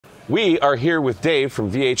We are here with Dave from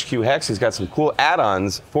VHQ Hex. He's got some cool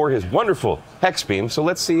add-ons for his wonderful hex beam. So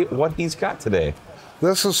let's see what he's got today.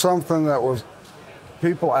 This is something that was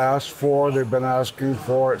people asked for. They've been asking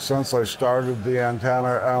for it since I started the antenna.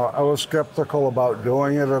 I was skeptical about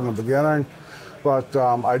doing it in the beginning, but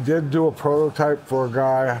I did do a prototype for a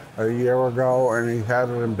guy a year ago, and he had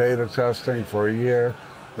it in beta testing for a year,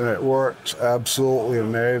 and it works absolutely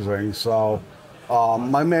amazing. So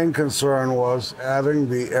my main concern was adding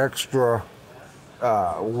the extra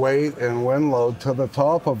weight and wind load to the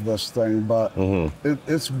top of this thing, but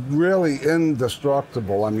it's really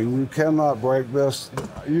indestructible. I mean, you cannot break this.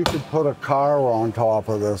 You could put a car on top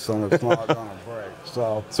of this and it's not going to break.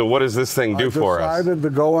 So what does this thing do for us? I decided to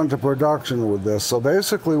go into production with this. So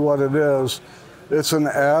basically what it is, it's an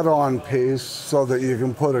add-on piece so that you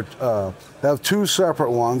can put have two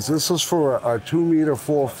separate ones. This is for a 2 m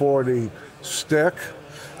 440 stick.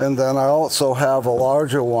 And then I also have a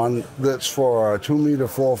larger one that's for a 2 m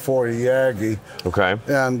 440 Yagi. Okay.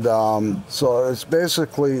 And so it's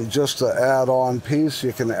basically just an add-on piece.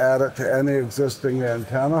 You can add it to any existing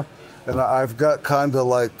antenna. And I've got kind of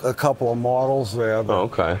like a couple of models there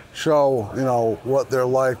that show, you know, what they're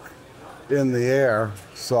like in the air.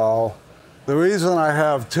 So the reason I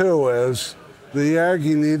have two is the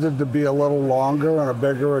Yagi needed to be a little longer and a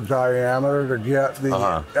bigger diameter to get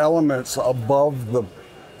the elements above the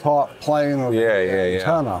top plane of the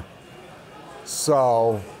antenna.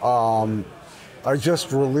 So I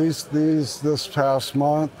just released these this past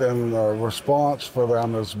month, and the response for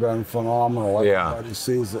them has been phenomenal. Everybody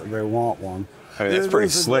sees that they want one. I mean, it's pretty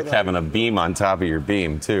slick having a beam on top of your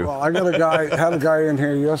beam too. Well, I got a guy, had a guy in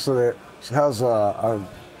here yesterday, has a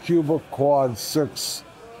cubic quad 6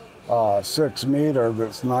 meter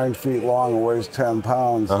that's 9 feet long and weighs 10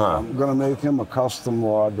 pounds. I'm gonna make him a custom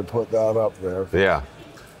rod to put that up there. Yeah.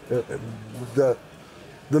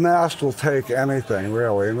 The mast will take anything,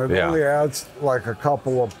 really, and it only adds like a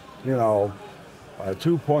couple of, you know,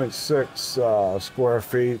 2.6 square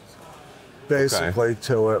feet basically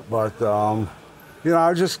to it. But you know,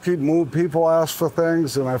 I just keep moving. People ask for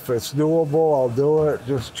things, and if it's doable, I'll do it.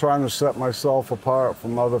 Just trying to set myself apart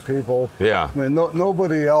from other people. I mean,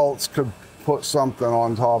 nobody else could put something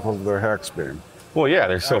on top of their hex beam. Well, yeah,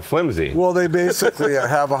 they're so flimsy. Well, they basically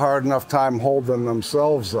have a hard enough time holding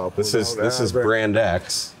themselves up. This is brand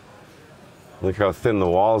X. Look how thin the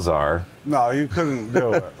walls are. No, you couldn't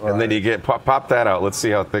do it. Right? And then you get pop that out. Let's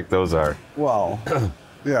see how thick those are. Well,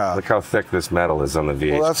 yeah. Look how thick this metal is on the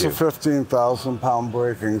VHQ. Well, that's a 15,000-pound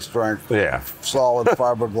breaking strength. Solid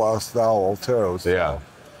fiberglass dowel too. So.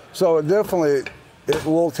 So it definitely, it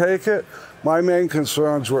will take it. My main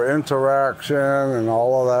concerns were interaction and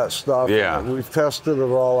all of that stuff. We've tested it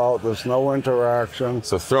all out. There's no interaction.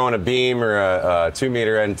 So throwing a beam or a 2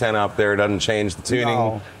 meter antenna up there doesn't change the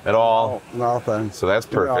tuning at all? No, nothing. So that's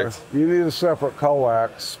perfect. You need a separate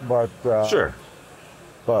coax, but... Sure.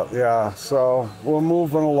 But yeah, so we're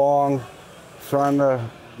moving along, trying to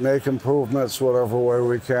make improvements whatever way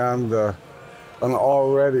we can to an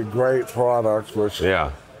already great product, which...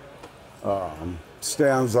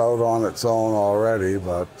 stands out on its own already,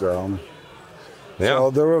 but so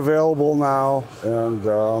they're available now,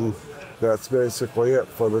 and that's basically it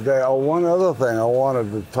for the day. Oh, one other thing I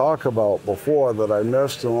wanted to talk about before that I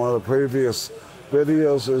missed in one of the previous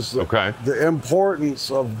videos is the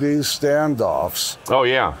importance of these standoffs.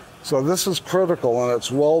 So this is critical, and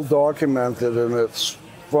it's well documented, and it's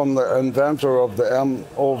from the inventor of the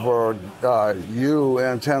M/U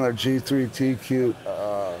antenna G3TQ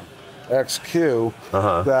XQ,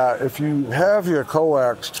 that if you have your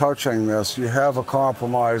coax touching this, you have a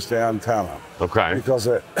compromised antenna. Because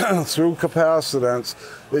it, through capacitance,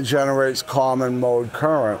 it generates common mode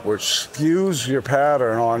current, which skews your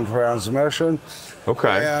pattern on transmission.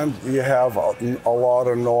 And you have a lot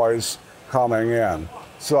of noise coming in.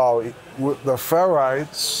 So the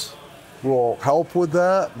ferrites will help with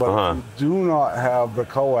that, but if you do not have the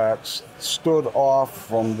coax stood off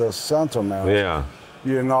from the center mount,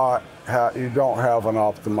 you don't have an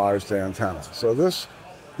optimized antenna. So this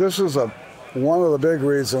is one of the big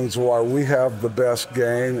reasons why we have the best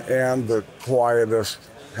gain and the quietest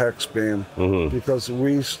hex beam, because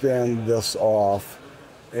we stand this off,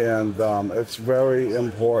 and it's very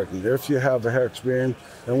important. If you have a hex beam,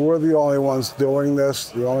 and we're the only ones doing this,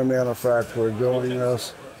 the only manufacturer doing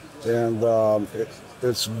this, and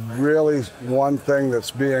it's really one thing that's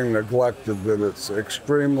being neglected, that it's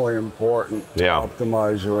extremely important to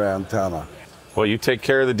optimize your antenna. Well, you take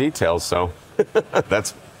care of the details, so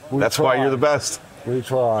that's why you're the best. We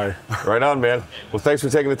try. Right on, man. Well, thanks for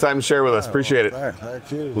taking the time to share with us. Appreciate it.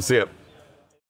 Thank you. We'll see you.